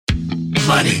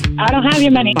money. I don't have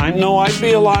your money. I know I'd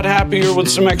be a lot happier with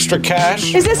some extra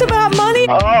cash. Is this about money?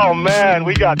 Oh, man,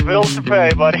 we got bills to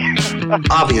pay, buddy.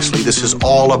 Obviously, this is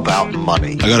all about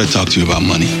money. I gotta talk to you about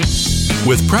money.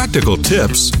 With practical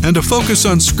tips and a focus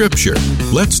on Scripture,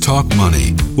 let's talk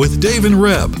money with Dave and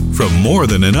Reb from More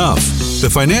Than Enough, the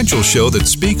financial show that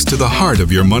speaks to the heart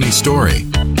of your money story.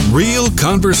 Real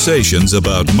conversations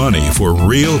about money for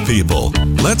real people.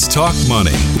 Let's talk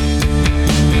money.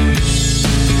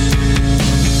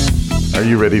 Are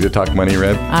you ready to talk money,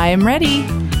 Reb? I am ready.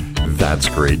 That's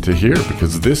great to hear,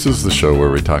 because this is the show where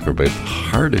we talk about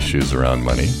hard issues around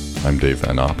money. I'm Dave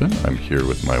Van Oppen. I'm here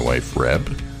with my wife,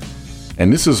 Reb.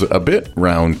 And this is a bit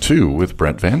round two with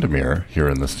Brent Vandermeer here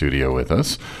in the studio with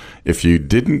us. If you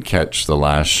didn't catch the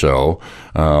last show,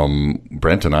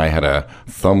 Brent and I had a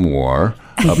thumb war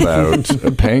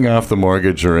about paying off the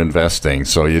mortgage or investing.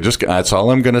 So that's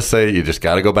all I'm going to say. You just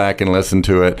got to go back and listen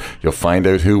to it. You'll find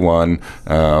out who won.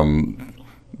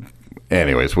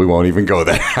 Anyways, we won't even go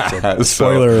there.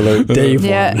 Spoiler alert, Dave.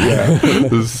 Yeah.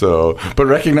 But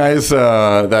recognize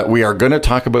that we are going to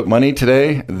talk about money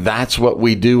today. That's what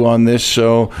we do on this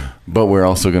show. But we're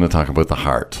also going to talk about the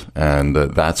heart. And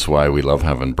that's why we love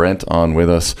having Brent on with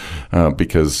us,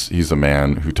 because he's a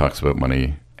man who talks about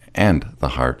money and the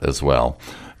heart as well.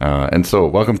 And so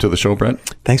welcome to the show, Brent.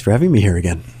 Thanks for having me here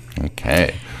again.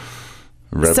 Okay.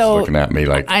 Reb's looking at me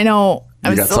like, I know.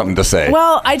 You got something to say.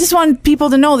 Well, I just want people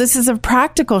to know this is a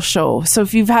practical show. So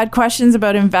if you've had questions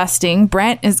about investing,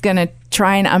 Brent is going to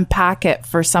try and unpack it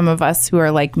for some of us who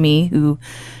are like me, who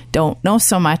don't know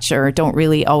so much or don't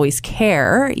really always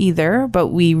care either. But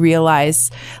we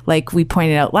realize, like we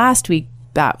pointed out last week,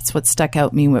 that's what stuck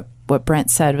out me. What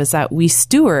Brent said was that we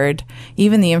steward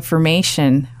even the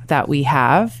information that we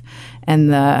have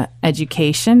and the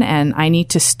education, and I need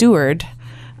to steward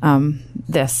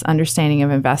this understanding of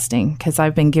investing, because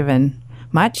I've been given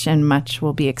much and much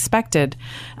will be expected.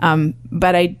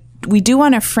 But we do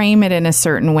want to frame it in a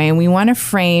certain way, and we want to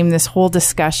frame this whole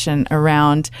discussion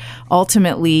around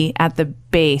ultimately at the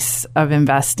base of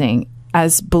investing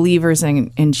as believers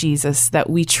in Jesus, that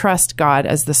we trust God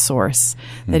as the source,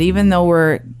 that even though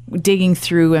we're digging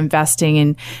through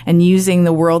investing and using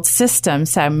the world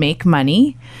systems to make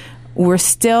money,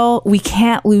 we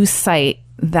can't lose sight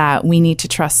that we need to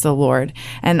trust the Lord.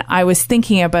 And I was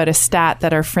thinking about a stat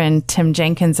that our friend Tim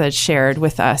Jenkins had shared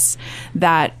with us,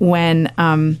 that when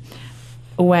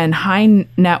high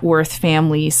net worth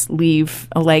families leave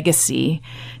a legacy,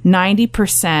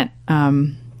 90%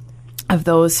 of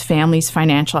those families'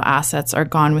 financial assets are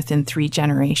gone within 3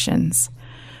 generations.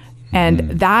 And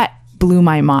that blew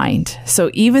my mind. So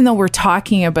even though we're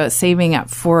talking about saving up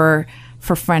for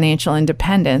financial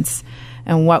independence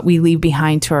and what we leave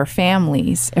behind to our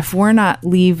families, if we're not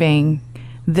leaving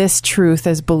this truth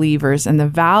as believers and the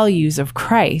values of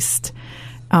Christ,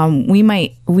 we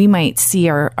might see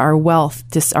our wealth,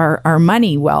 our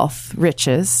money wealth,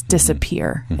 riches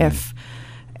disappear if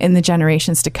in the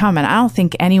generations to come. And I don't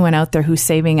think anyone out there who's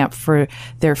saving up for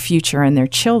their future and their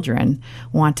children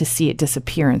want to see it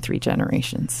disappear in 3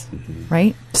 generations,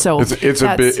 right? So it's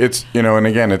and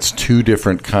again, it's 2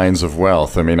 different kinds of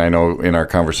wealth. I mean, I know in our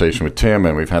conversation with Tim,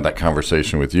 and we've had that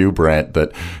conversation with you, Brent,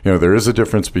 that there is a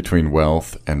difference between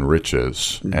wealth and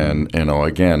riches. And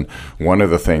again, one of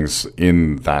the things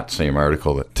in that same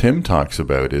article that Tim talks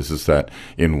about is that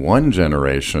in one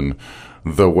generation,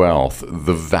 the wealth,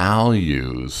 the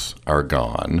values are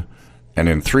gone, and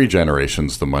in 3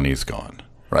 generations, the money's gone,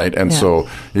 right? And so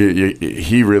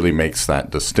he really makes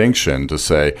that distinction to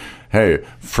say, hey,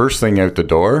 first thing out the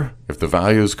door, if the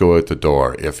values go out the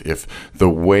door, if the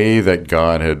way that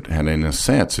God had in a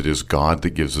sense, it is God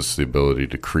that gives us the ability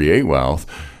to create wealth,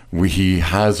 he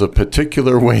has a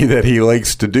particular way that he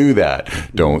likes to do that.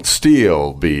 Don't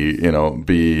steal. Be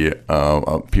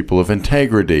people of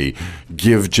integrity.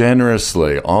 Give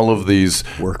generously. All of these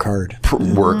work hard.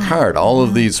 Work hard. All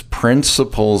of these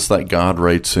principles that God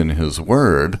writes in His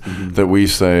Word that we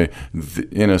say,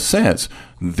 in a sense,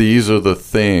 these are the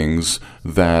things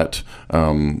that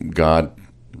God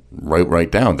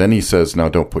write down. Then He says, now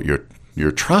don't put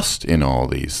your trust in all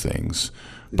these things,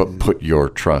 but put your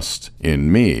trust in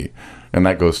me. And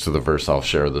that goes to the verse I'll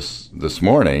share this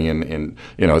morning. And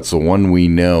it's the one we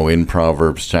know in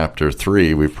Proverbs chapter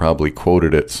 3. We've probably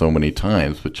quoted it so many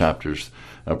times, but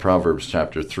Proverbs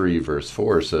chapter 3, verse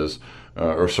 4 says,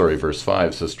 verse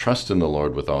 5 says, trust in the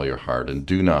Lord with all your heart and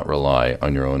do not rely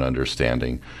on your own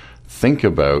understanding. Think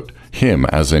about Him,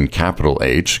 as in capital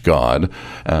H, God.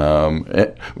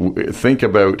 Think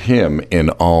about Him in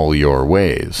all your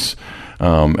ways.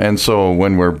 And so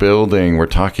when we're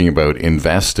talking about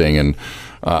investing, and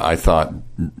I thought,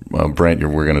 Brent,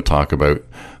 we're going to talk about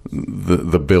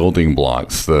the building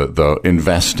blocks, the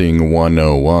investing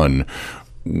 101.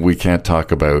 We can't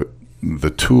talk about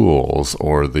the tools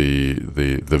or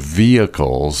the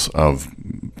vehicles of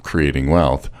creating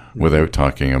wealth without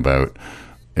talking about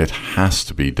it has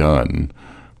to be done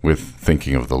with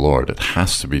thinking of the Lord. It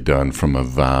has to be done from a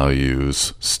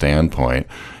values standpoint.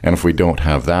 And if we don't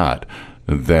have that,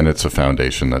 then it's a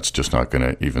foundation that's just not going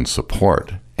to even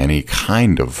support any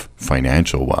kind of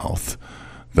financial wealth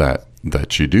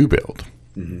that you do build.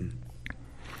 Mm-hmm.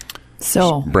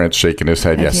 So Brent's shaking his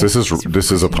head. Yes, this is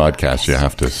a podcast. You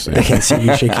have to say. I can't see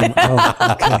you shaking. Oh,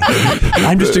 okay.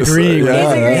 I'm just agreeing.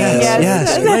 Right?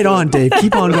 Yes. Right on, Dave.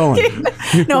 Keep on going.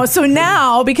 No, so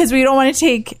now, because we don't want to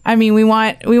take, we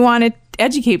want to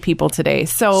educate people today.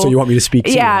 So you want me to speak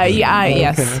to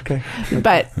yes. Okay.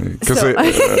 But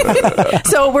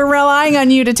so we're relying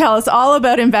on you to tell us all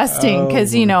about investing,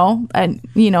 because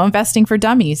investing for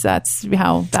dummies. That's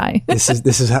how that.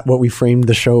 This is what we framed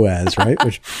the show as, right?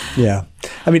 Which, yeah.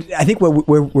 I think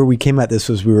where we came at this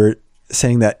was we were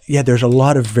saying that, there's a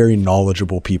lot of very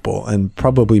knowledgeable people, and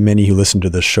probably many who listen to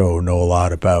the show know a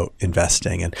lot about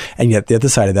investing, and yet the other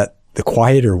side of that, the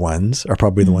quieter ones are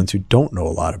probably the ones who don't know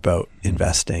a lot about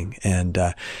investing. And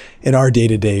in our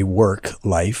day-to-day work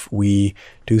life, we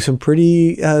do some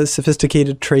pretty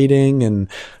sophisticated trading and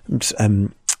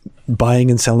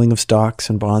buying and selling of stocks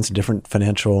and bonds and different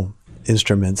financial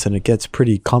instruments, and it gets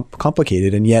pretty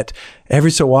complicated. And yet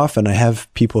every so often I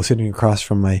have people sitting across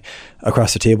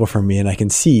the table from me, and I can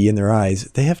see in their eyes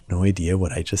they have no idea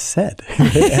what I just said.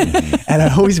 and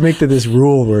I always make this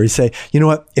rule where we say, you know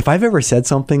what, if I've ever said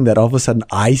something that all of a sudden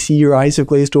I see your eyes have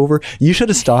glazed over, you should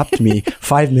have stopped me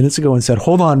 5 minutes ago and said,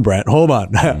 hold on, Brent, hold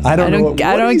on. I don't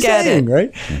get saying, it.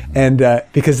 Right? And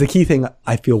because the key thing,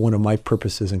 I feel one of my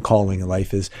purposes and calling in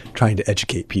life is trying to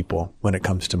educate people when it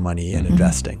comes to money and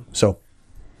investing. So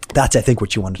that's, I think,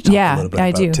 what you want to talk a little bit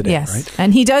about today, yes. Right?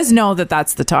 And he does know that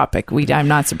that's the topic. I'm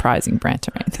not surprising Brent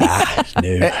or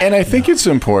anything. No. And I think it's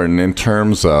important in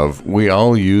terms of we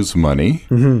all use money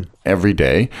every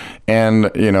day. And,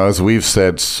 as we've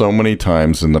said so many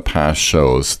times in the past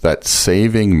shows, that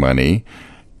saving money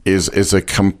is a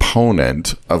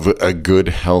component of a good,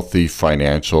 healthy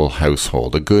financial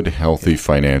household. A good, healthy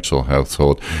financial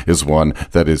household is one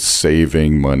that is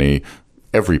saving money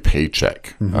every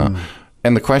paycheck.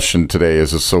 And the question today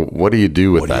is so what do you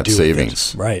do with that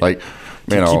savings? Right. Like,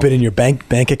 do you keep it in your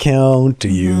bank account? Do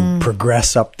you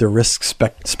progress up the risk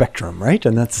spectrum? Right.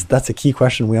 And that's a key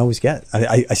question we always get.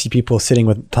 I see people sitting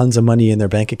with tons of money in their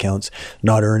bank accounts,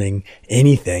 not earning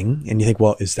anything. And you think,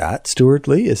 well, is that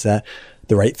stewardly? Is that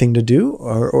the right thing to do?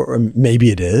 Or maybe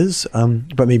it is,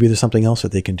 but maybe there's something else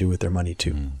that they can do with their money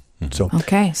too. So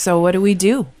so what do we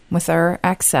do with our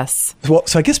excess? Well,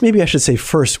 so I guess maybe I should say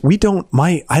first, I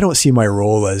don't see my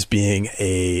role as being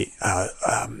a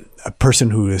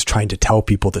person who is trying to tell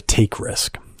people to take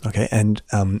risk. Okay. And,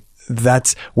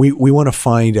 we want to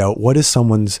find out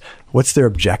what's their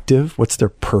objective? What's their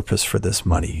purpose for this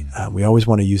money? We always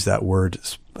want to use that word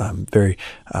very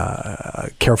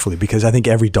carefully, because I think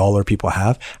every dollar people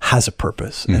have has a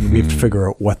purpose, and we have to figure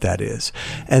out what that is.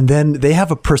 And then they have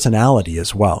a personality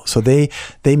as well. So they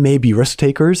may be risk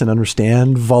takers and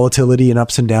understand volatility and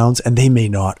ups and downs, and they may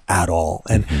not at all.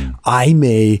 And I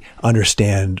may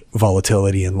understand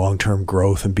volatility and long-term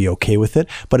growth and be okay with it,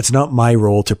 but it's not my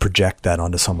role to project that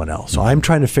onto someone else. So I'm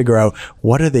trying to figure out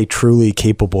what are they truly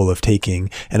capable of taking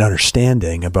and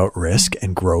understanding about risk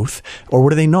and growth, or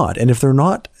what are they not? And if they're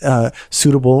not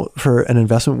suitable for an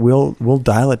investment, we'll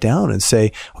dial it down and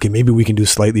say, okay, maybe we can do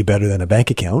slightly better than a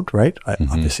bank account, right?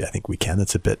 Obviously, I think we can.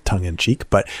 That's a bit tongue in cheek,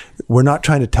 but we're not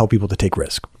trying to tell people to take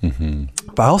risk.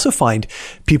 But I also find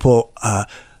people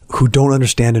who don't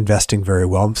understand investing very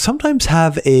well sometimes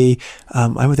have I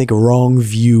would think, a wrong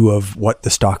view of what the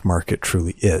stock market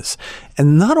truly is.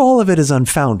 And not all of it is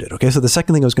unfounded. Okay. So the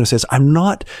second thing I was going to say is I'm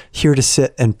not here to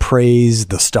sit and praise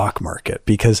the stock market,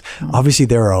 because obviously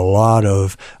there are a lot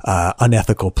of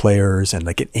unethical players, and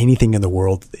like in anything in the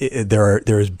world,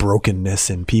 there is brokenness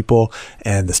in people,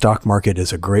 and the stock market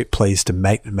is a great place to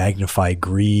magnify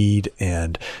greed.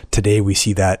 And today we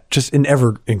see that just in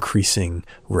ever increasing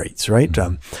rates, right?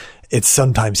 It's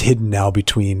sometimes hidden now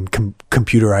between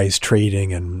computerized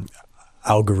trading and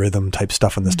algorithm type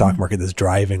stuff in the stock market that's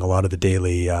driving a lot of the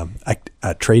daily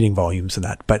trading volumes and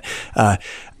that. But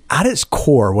at its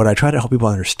core, what I try to help people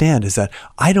understand is that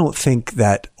I don't think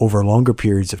that over longer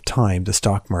periods of time, the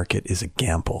stock market is a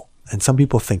gamble. And some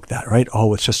people think that, right?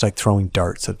 Oh, it's just like throwing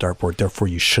darts at a dartboard, therefore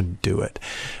you shouldn't do it.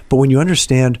 But when you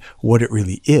understand what it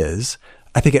really is,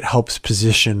 I think it helps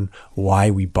position why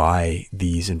we buy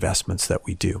these investments that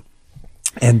we do.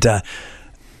 And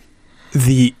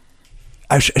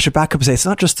I should back up and say it's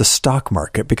not just the stock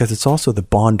market, because it's also the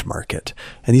bond market.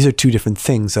 And these are two different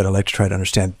things that I like to try to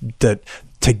understand, that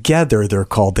together they're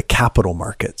called the capital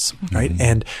markets, right?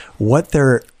 And what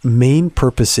their main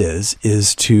purpose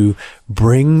is to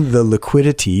bring the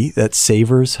liquidity that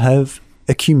savers have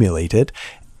accumulated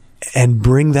and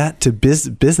bring that to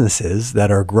businesses that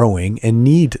are growing and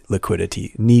need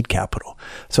liquidity, need capital.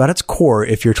 So at its core,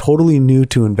 if you're totally new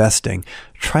to investing,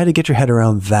 try to get your head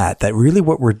around that really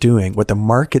what we're doing, what the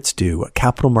markets do, what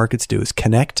capital markets do, is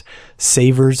connect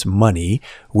savers' money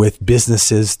with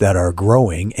businesses that are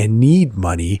growing and need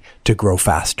money to grow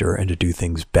faster and to do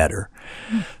things better.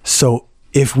 So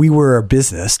if we were a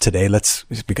business today,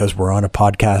 because we're on a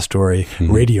podcast or a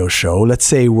radio show, let's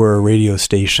say we're a radio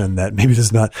station that maybe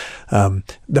does not,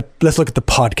 let's look at the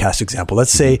podcast example.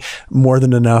 Let's say More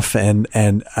Than Enough and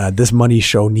this money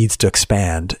show needs to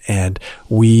expand, and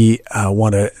we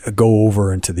want to go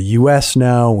over into the US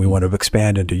now. We want to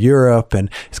expand into Europe, and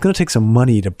it's going to take some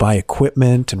money to buy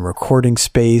equipment and recording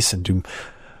space and do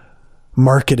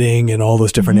marketing and all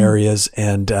those different areas,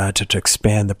 and to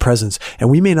expand the presence. And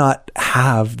we may not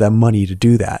have the money to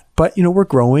do that, but we're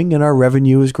growing and our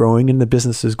revenue is growing and the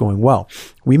business is going well.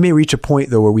 We may reach a point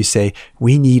though where we say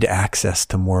we need access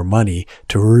to more money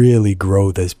to really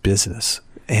grow this business.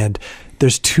 And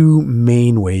there's two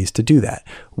main ways to do that.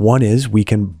 One is we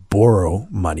can borrow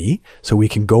money. So we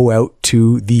can go out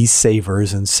to these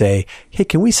savers and say, hey,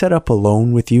 can we set up a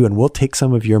loan with you, and we'll take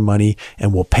some of your money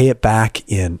and we'll pay it back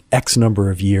in X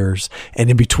number of years. And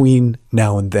in between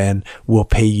now and then, we'll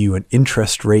pay you an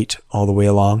interest rate all the way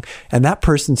along. And that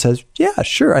person says, yeah,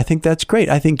 sure. I think that's great.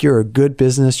 I think you're a good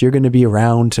business. You're going to be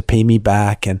around to pay me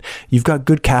back, and you've got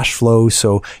good cash flow,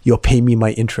 so you'll pay me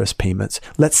my interest payments.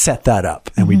 Let's set that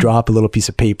up. And we draw up a little piece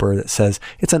of paper that says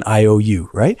it's an IOU,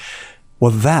 right?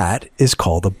 Well, that is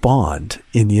called a bond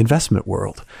in the investment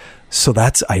world. So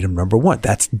that's item number one.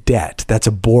 That's debt. That's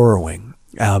a borrowing.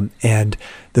 And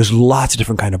there's lots of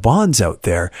different kind of bonds out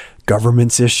there.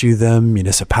 Governments issue them,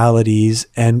 municipalities,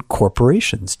 and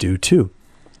corporations do too.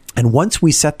 And once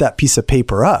we set that piece of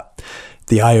paper up,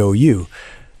 the IOU,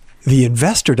 the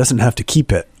investor doesn't have to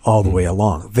keep it all the way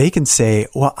along. They can say,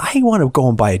 well, I want to go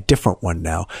and buy a different one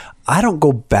now. I don't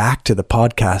go back to the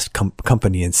podcast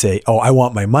company and say, oh, I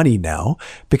want my money now,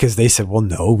 because they said, well,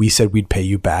 no, we said we'd pay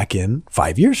you back in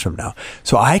 5 years from now.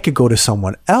 So I could go to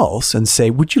someone else and say,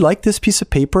 would you like this piece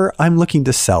of paper? I'm looking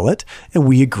to sell it, and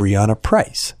we agree on a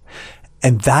price.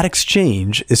 And that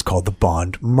exchange is called the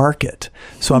bond market.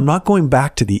 So I'm not going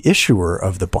back to the issuer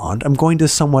of the bond. I'm going to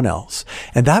someone else.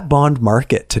 And that bond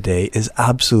market today is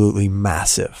absolutely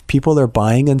massive. People are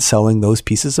buying and selling those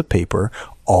pieces of paper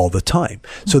all the time.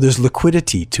 So there's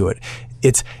liquidity to it.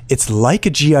 It's like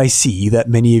a GIC that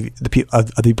many of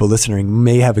the people listening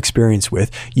may have experience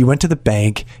with. You went to the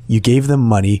bank, you gave them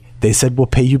money, they said, we'll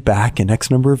pay you back in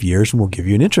X number of years and we'll give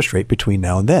you an interest rate between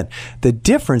now and then. The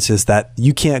difference is that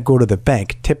you can't go to the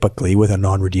bank typically with a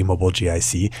non-redeemable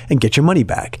GIC and get your money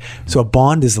back. So a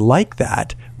bond is like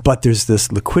that, but there's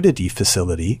this liquidity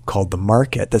facility called the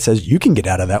market that says you can get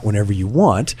out of that whenever you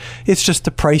want. It's just the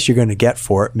price you're going to get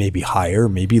for it may be higher,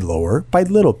 maybe lower by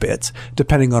little bits,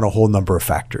 depending on a whole number of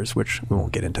factors, which we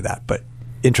won't get into that. But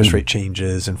interest rate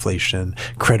changes, inflation,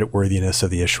 creditworthiness of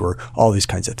the issuer, all these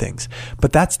kinds of things.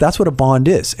 But that's what a bond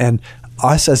is. And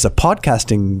us as a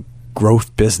podcasting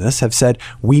growth business have said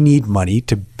we need money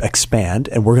to expand,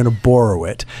 and we're going to borrow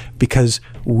it because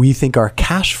we think our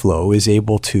cash flow is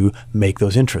able to make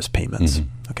those interest payments.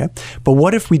 Okay. But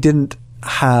what if we didn't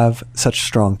have such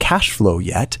strong cash flow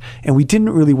yet, and we didn't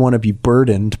really want to be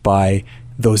burdened by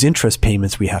those interest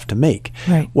payments we have to make?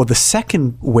 Right. Well, the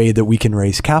second way that we can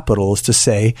raise capital is to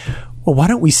say, well, why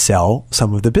don't we sell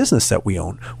some of the business that we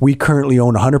own? We currently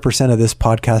own 100% of this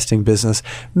podcasting business.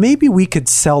 Maybe we could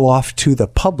sell off to the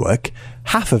public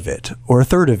half of it or a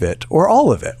third of it or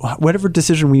all of it, whatever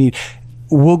decision we need.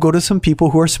 We'll go to some people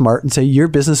who are smart and say, your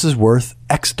business is worth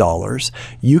X dollars.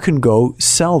 You can go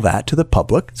sell that to the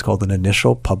public. It's called an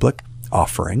initial public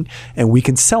offering. And we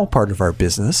can sell part of our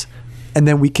business, and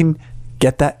then we can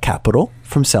get that capital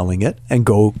from selling it and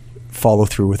go follow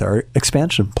through with our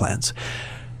expansion plans.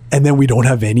 And then we don't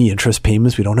have any interest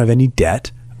payments. We don't have any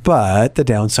debt. But the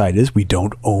downside is we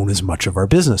don't own as much of our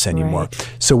business anymore.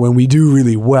 Right. So when we do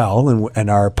really well and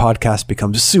our podcast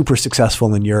becomes super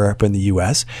successful in Europe and the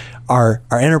US, our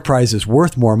enterprise is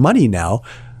worth more money now,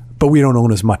 but we don't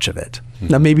own as much of it.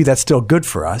 Now, maybe that's still good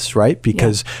for us, right?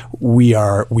 Because we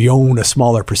own a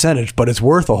smaller percentage, but it's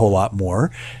worth a whole lot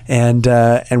more, and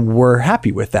we're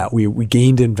happy with that. We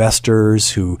gained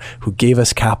investors who gave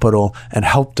us capital and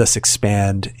helped us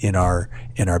expand in our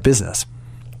business.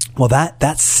 Well,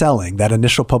 that's selling, that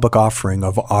initial public offering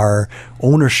of our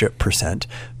ownership percent.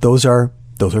 Those are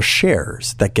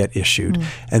shares that get issued,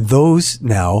 and those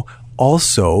now.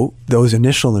 Also, those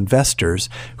initial investors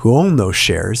who own those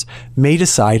shares may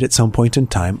decide at some point in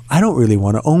time, I don't really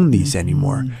want to own these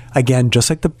anymore. Again, just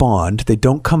like the bond, they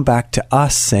don't come back to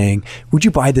us saying, would you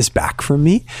buy this back from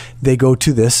me? They go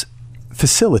to this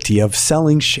facility of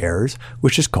selling shares,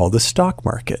 which is called the stock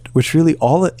market, which really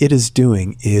all it is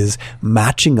doing is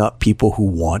matching up people who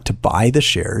want to buy the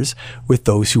shares with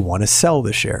those who want to sell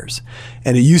the shares.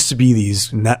 And it used to be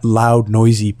these loud,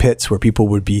 noisy pits where people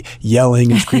would be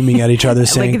yelling and screaming at each other,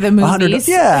 saying, like the movies.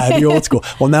 Yeah, the old school.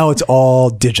 Well, now it's all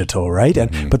digital, right?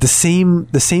 But the same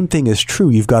thing is true.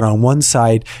 You've got on one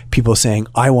side people saying,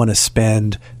 I want to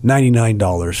spend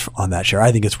 $99 on that share.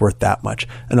 I think it's worth that much.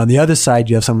 And on the other side,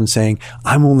 you have someone saying,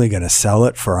 I'm only going to sell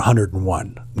it for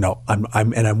 101. No,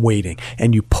 I'm waiting.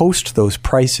 And you post those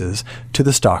prices to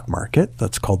the stock market.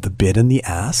 That's called the bid and the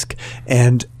ask.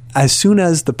 And as soon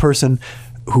as the person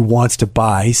who wants to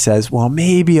buy says, well,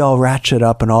 maybe I'll ratchet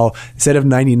up and instead of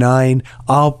 99,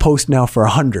 I'll post now for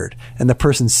 100. And the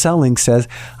person selling says,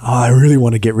 oh, I really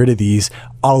want to get rid of these.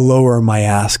 I'll lower my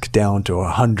ask down to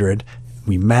 100.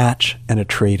 We match and a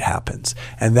trade happens.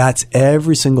 And that's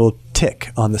every single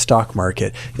tick on the stock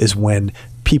market is when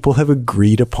people have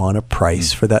agreed upon a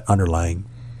price for that underlying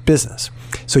business.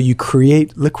 So you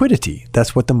create liquidity.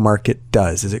 That's what the market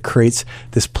does, is it creates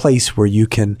this place where you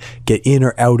can get in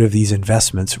or out of these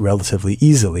investments relatively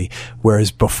easily. Whereas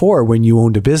before, when you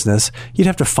owned a business, you'd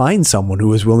have to find someone who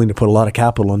was willing to put a lot of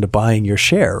capital into buying your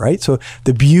share, right? So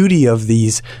the beauty of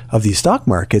these stock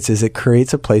markets is it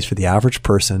creates a place for the average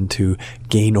person to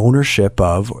gain ownership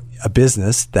of a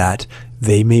business that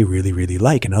they may really, really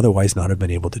like and otherwise not have been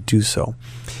able to do so.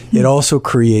 It also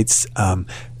creates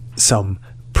some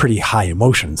pretty high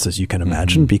emotions, as you can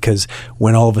imagine, because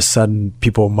when all of a sudden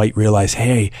people might realize,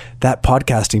 hey, that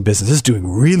podcasting business is doing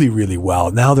really, really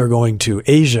well. Now they're going to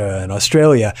Asia and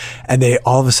Australia, and they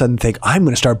all of a sudden think, I'm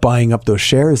going to start buying up those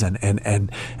shares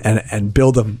and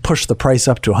build them, push the price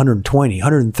up to 120,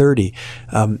 130.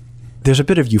 There's a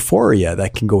bit of euphoria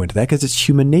that can go into that because it's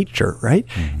human nature, right?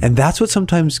 And that's what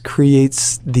sometimes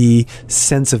creates the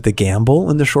sense of the gamble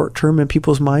in the short term in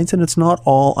people's minds. And it's not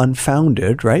all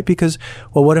unfounded, right? Because,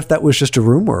 well, what if that was just a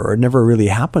rumor or it never really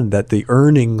happened, that the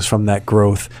earnings from that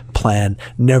growth plan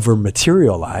never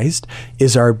materialized?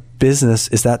 Is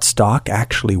that stock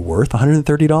actually worth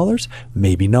 $130?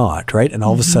 Maybe not, right? And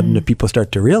all of a sudden, if people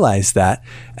start to realize that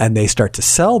and they start to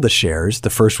sell the shares, the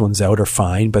first ones out are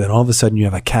fine, but then all of a sudden you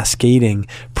have a cascading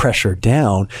pressure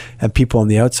down, and people on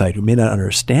the outside who may not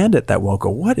understand it that well go,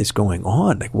 what is going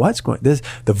on? Like,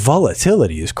 the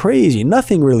volatility is crazy.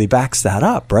 Nothing really backs that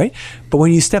up, right? But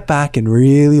when you step back and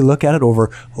really look at it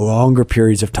over longer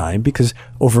periods of time, because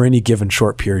over any given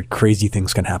short period, crazy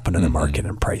things can happen in the market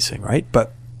and pricing, right?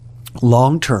 But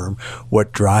long term,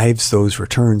 what drives those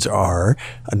returns are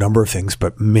a number of things,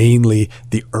 but mainly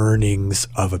the earnings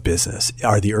of a business.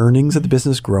 Are the earnings of the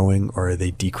business growing or are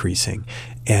they decreasing?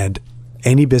 And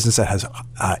any business that has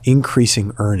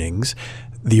increasing earnings,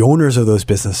 the owners of those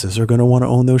businesses are going to want to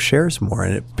own those shares more,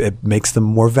 and it makes them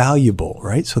more valuable,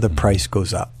 right? So the price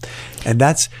goes up. And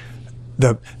that's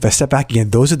if I step back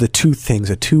again, those are the two things,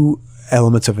 the two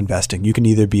elements of investing. You can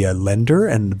either be a lender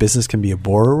and the business can be a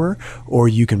borrower, or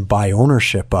you can buy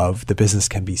ownership of, the business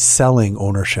can be selling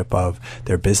ownership of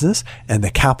their business. And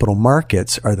the capital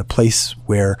markets are the place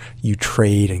where you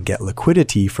trade and get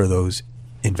liquidity for those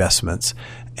investments.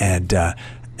 And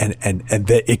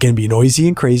it can be noisy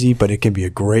and crazy, but it can be a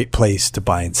great place to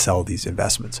buy and sell these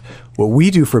investments. What we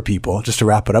do for people, just to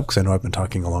wrap it up, because I know I've been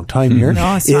talking a long time here.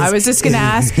 No, so I was just going to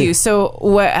ask you, so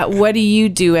what do you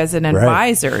do as an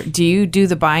advisor? Right. Do you do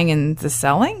the buying and the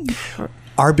selling?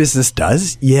 Our business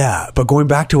does, yeah. But going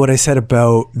back to what I said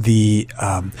about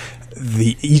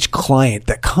each client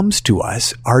that comes to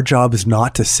us, our job is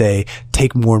not to say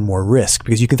take more and more risk,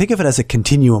 because you can think of it as a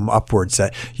continuum upwards,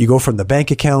 that you go from the bank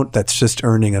account that's just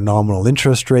earning a nominal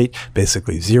interest rate,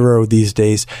 basically zero these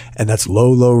days, and that's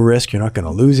low risk. You're not going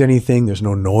to lose anything. There's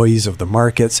no noise of the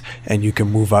markets, and you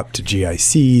can move up to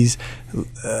GICs,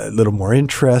 a little more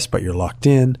interest, but you're locked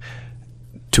in.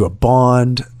 to a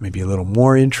bond, maybe a little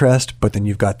more interest, but then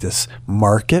you've got this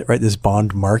market, right? This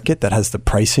bond market that has the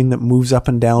pricing that moves up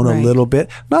and down a little bit.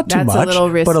 Not too much,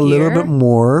 but a little bit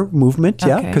more movement.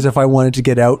 Yeah. Because if I wanted to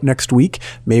get out next week,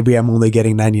 maybe I'm only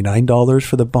getting $99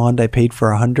 for the bond I paid for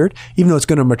 $100, even though it's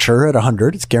going to mature at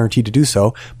 $100. It's guaranteed to do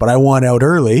so, but I want out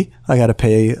early. I got to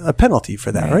pay a penalty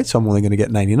for that, right? So I'm only going to get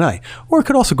 $99. Or it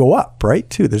could also go up, right?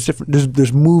 Too.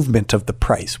 There's movement of the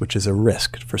price, which is a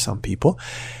risk for some people.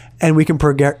 And we can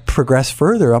progress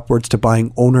further upwards to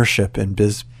buying ownership in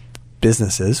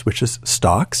businesses, which is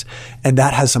stocks. And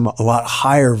that has a lot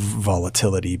higher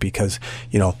volatility because,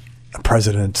 a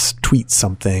president tweets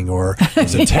something or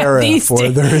there's a tariff or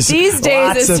there's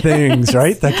lots of things,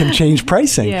 right, that can change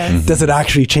pricing. Yes. Does it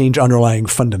actually change underlying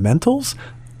fundamentals?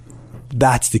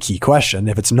 That's the key question.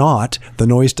 If it's not, the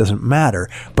noise doesn't matter.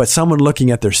 But someone looking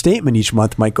at their statement each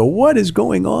month might go, what is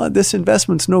going on? This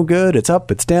investment's no good. It's up,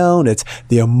 it's down. It's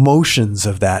the emotions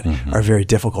of that are very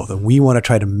difficult. And we want to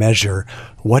try to measure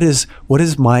what is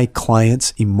my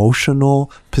client's emotional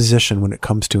position when it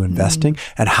comes to investing,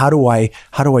 and how do I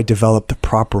develop the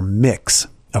proper mix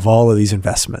of all of these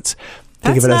investments.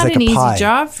 Think That's of it as like not an a pie. easy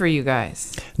job for you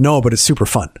guys. No, but it's super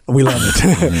fun. We love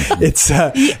it. It's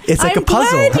like a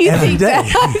puzzle every day.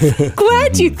 I'm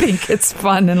glad you think it's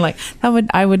fun, and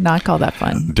I would not call that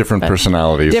fun. Different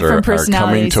personalities are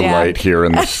coming to light here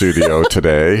in the studio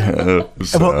today.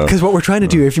 Because what we're trying to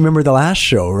do, if you remember the last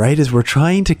show, right, is we're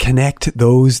trying to connect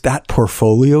that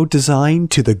portfolio design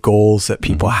to the goals that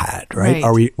people had, right?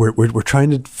 We're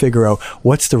trying to figure out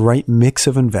what's the right mix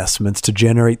of investments to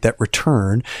generate that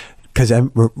return. Because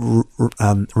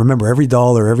remember, every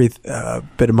dollar, every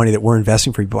bit of money that we're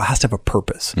investing for people has to have a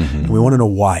purpose. And we want to know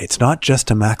why. It's not just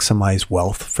to maximize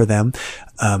wealth for them.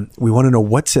 We want to know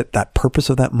what's that purpose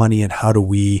of that money, and how do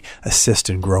we assist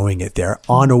in growing it there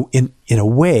in a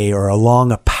way or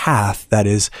along a path that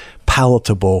is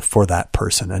palatable for that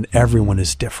person. And everyone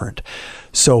is different.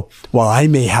 So while I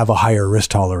may have a higher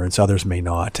risk tolerance, others may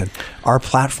not. And our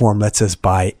platform lets us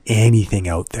buy anything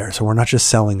out there. So we're not just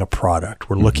selling a product.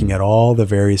 We're looking at all the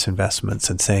various investments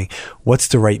and saying, what's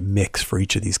the right mix for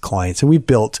each of these clients? And we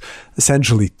built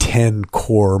essentially 10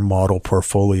 core model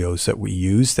portfolios that we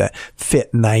use that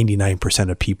fit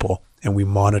 99% of people. And we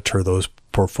monitor those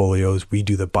portfolios. We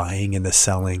do the buying and the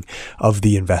selling of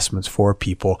the investments for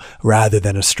people rather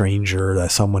than a stranger,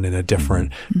 someone in a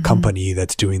different company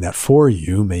that's doing that for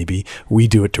you. Maybe we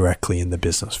do it directly in the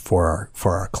business for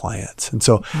our clients. And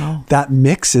so that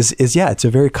mix is it's a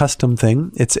very custom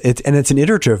thing. It's an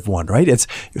iterative one, right?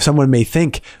 Someone may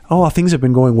think, things have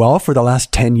been going well for the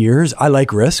last 10 years. I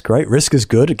like risk, right? Risk is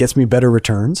good. It gets me better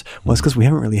returns. Well, it's because we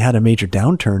haven't really had a major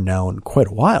downturn now in quite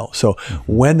a while. So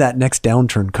when that next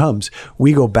downturn comes,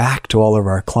 we go back to all of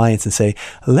our clients and say,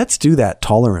 let's do that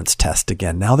tolerance test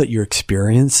again. Now that you're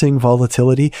experiencing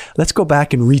volatility, let's go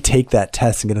back and retake that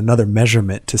test and get another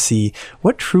measurement to see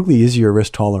what truly is your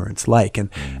risk tolerance like. And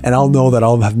I'll know that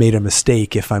I'll have made a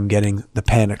mistake if I'm getting the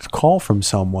panicked call from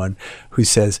someone who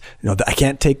says, I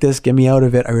can't take this, get me out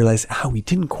of it. I realize, we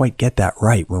didn't quite get that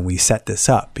right when we set this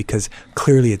up, because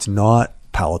clearly it's not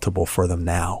palatable for them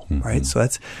now, right? So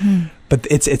that's, but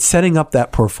it's setting up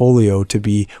that portfolio to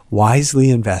be wisely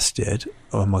invested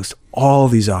amongst all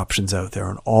these options out there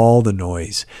and all the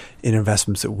noise in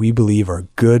investments that we believe are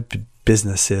good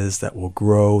businesses that will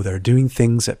grow, that are doing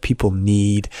things that people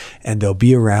need, and they'll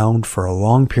be around for a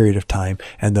long period of time,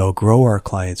 and they'll grow our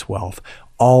clients' wealth,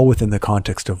 all within the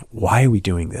context of why are we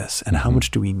doing this, and how much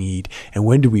do we need, and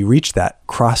when do we reach that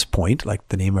cross point, like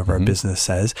the name of our business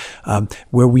says,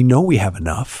 where we know we have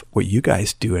enough, what you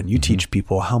guys do, and you teach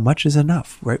people how much is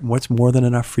enough, right? What's more than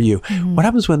enough for you? What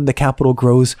happens when the capital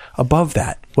grows above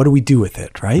that? What do we do with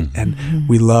it, right? And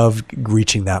we love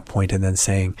reaching that point and then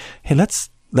saying, hey, let's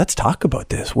talk about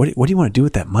this. What do you want to do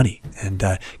with that money?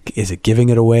 And is it giving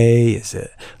it away? Is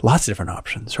it lots of different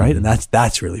options, right? And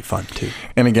that's really fun too.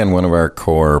 And again, one of our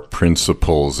core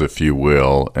principles, if you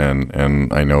will,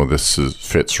 and I know this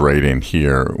fits right in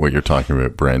here. What you're talking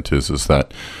about, Brent, is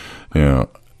that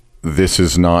this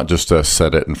is not just a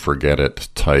set it and forget it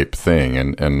type thing.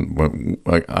 And when,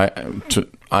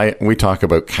 we talk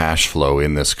about cash flow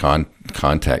in this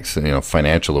context.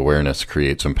 Financial awareness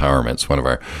creates empowerment. It's one of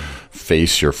our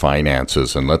face your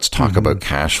finances, and let's talk about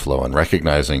cash flow and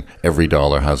recognizing every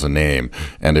dollar has a name.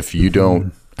 And if you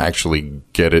don't actually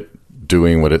get it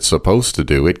doing what it's supposed to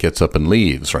do, it gets up and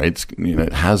leaves, right?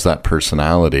 It has that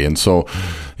personality. And so,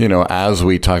 as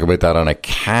we talk about that on a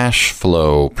cash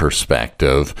flow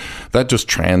perspective, that just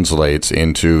translates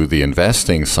into the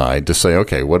investing side to say,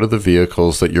 okay, what are the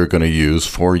vehicles that you're going to use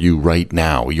for you right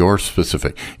now? Your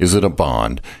specific. Is it a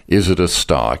bond? Is it a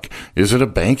stock? Is it a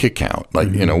bank account? Like,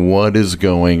 what is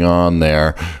going on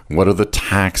there? What are the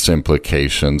tax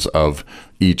implications of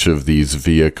each of these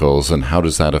vehicles, and how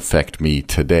does that affect me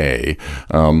today?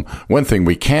 One thing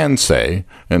we can say,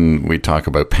 and we talk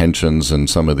about pensions and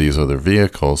some of these other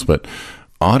vehicles, but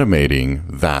automating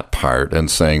that part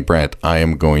and saying, Brent, I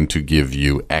am going to give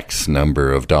you X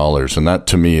number of dollars. And that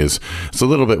to me it's a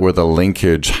little bit where the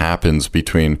linkage happens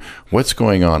between what's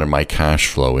going on in my cash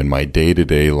flow, in my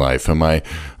day-to-day life. Am I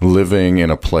living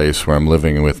in a place where I'm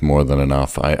living with more than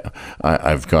enough?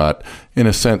 I've got, in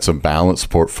a sense, a balanced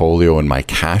portfolio in my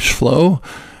cash flow,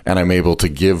 and I'm able to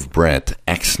give Brent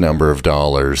X number of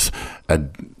dollars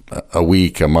a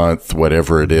week, a month,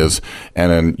 whatever it is. And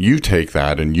then you take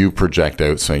that and you project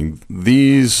out saying,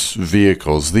 these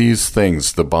vehicles, these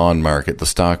things, the bond market, the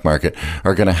stock market,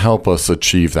 are going to help us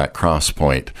achieve that cross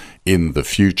point in the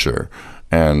future.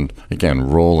 And again,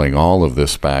 rolling all of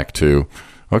this back to,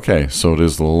 okay, so it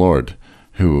is the Lord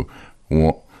who,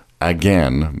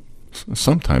 again,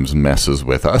 sometimes messes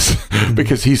with us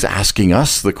because he's asking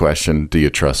us the question, do you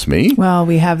trust me? Well,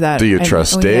 we have that. Do you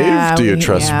trust Dave? Yeah, do you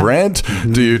trust Brent?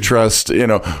 Do you trust,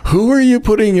 who are you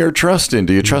putting your trust in?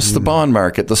 Do you trust the bond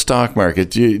market, the stock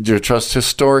market? Do you trust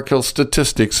historical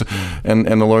statistics? And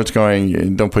the Lord's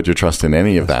going, don't put your trust in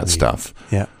any of that stuff.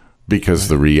 Yeah. Because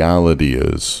the reality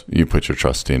is, you put your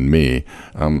trust in me.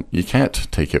 You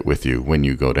can't take it with you when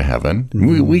you go to heaven.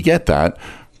 We get that.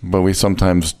 But we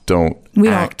sometimes don't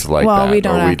act like that, we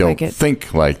don't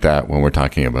think like that when we're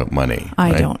talking about money.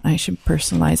 I don't. I should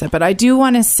personalize it. But I do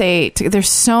want to say, there's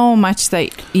so much that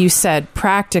you said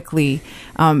practically,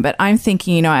 but I'm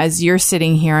thinking, as you're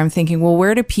sitting here, I'm thinking, well,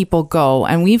 where do people go?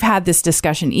 And we've had this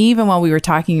discussion even while we were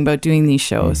talking about doing these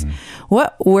shows.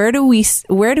 Where do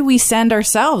we send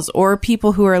ourselves or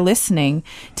people who are listening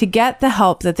to get the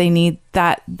help that they need,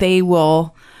 that they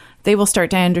will start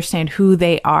to understand who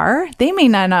they are. They may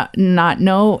not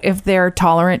know if they're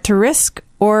tolerant to risk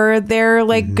or they're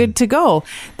good to go.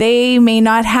 They may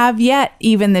not have yet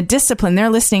even the discipline. They're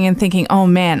listening and thinking, oh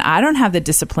man, I don't have the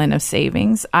discipline of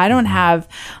savings. I'm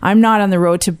not on the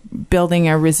road to building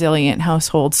a resilient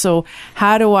household. So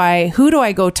who do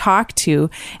I go talk to?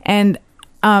 And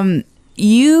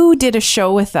you did a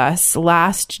show with us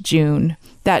last June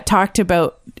that talked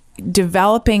about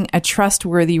developing a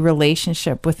trustworthy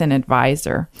relationship with an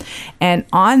advisor. And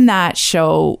on that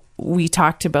show, we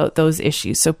talked about those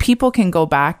issues. So people can go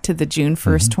back to the June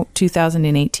 1st,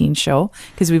 2018 show,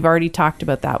 because we've already talked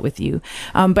about that with you.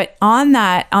 But on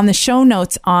the show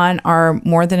notes on our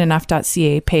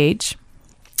morethanenough.ca page,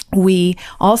 we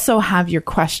also have your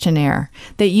questionnaire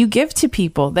that you give to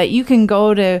people that you can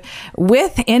go to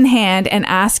with in hand and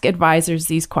ask advisors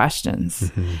these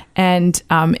questions. And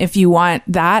if you want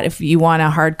a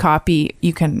hard copy,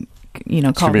 you can, call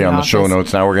it's going to be on the show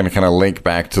notes. Now we're going to kind of link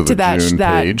back to the June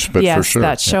page, but for sure.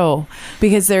 That show,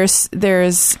 because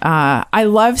there's I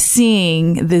love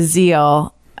seeing the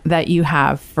zeal that you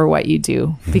have for what you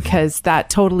do, because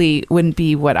that totally wouldn't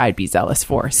be what I'd be zealous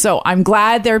for. So I'm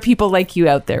glad there are people like you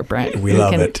out there, Brent. We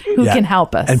love it. Who can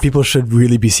help us. And people should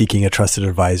really be seeking a trusted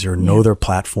advisor, know their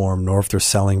platform, know if they're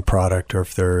selling product or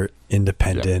if they're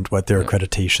independent, what their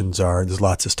accreditations are. There's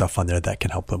lots of stuff on there that can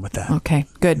help them with that. Okay,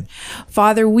 good.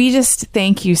 Father, we just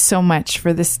thank you so much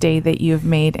for this day that you have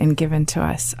made and given to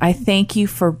us. I thank you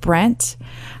for Brent.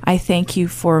 I thank you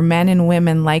for men and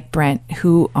women like Brent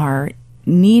who are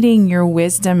needing your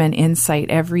wisdom and insight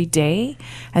every day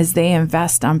as they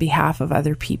invest on behalf of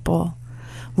other people.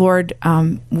 Lord,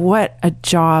 what a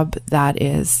job that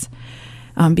is,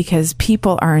 because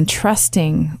people are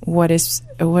entrusting what is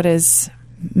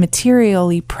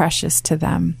materially precious to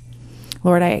them.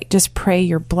 Lord, I just pray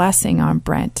your blessing on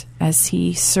Brent as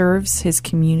he serves his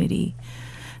community.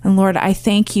 And Lord, I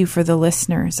thank you for the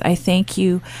listeners. I thank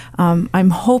you. I'm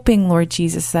hoping, Lord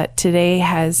Jesus, that today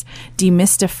has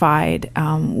demystified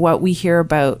what we hear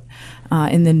about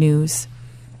in the news,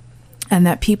 and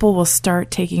that people will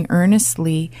start taking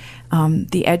earnestly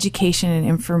the education and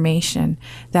information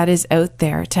that is out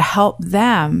there to help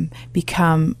them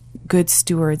become good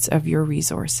stewards of your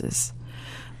resources.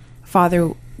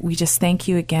 Father, we just thank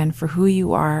you again for who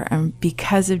you are and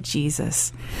because of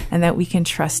Jesus, and that we can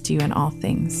trust you in all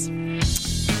things.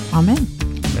 Amen.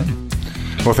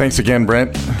 Well, thanks again,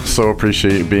 Brent. So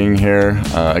appreciate you being here.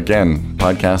 Again,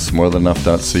 podcast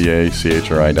morethanenough.ca,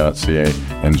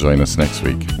 chri.ca, and join us next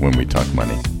week when we talk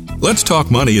money. Let's Talk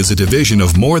Money is a division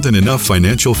of More Than Enough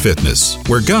Financial Fitness,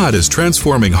 where God is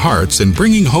transforming hearts and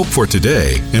bringing hope for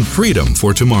today and freedom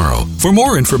for tomorrow. For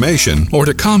more information or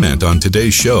to comment on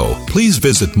today's show, please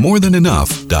visit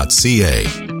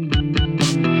morethanenough.ca.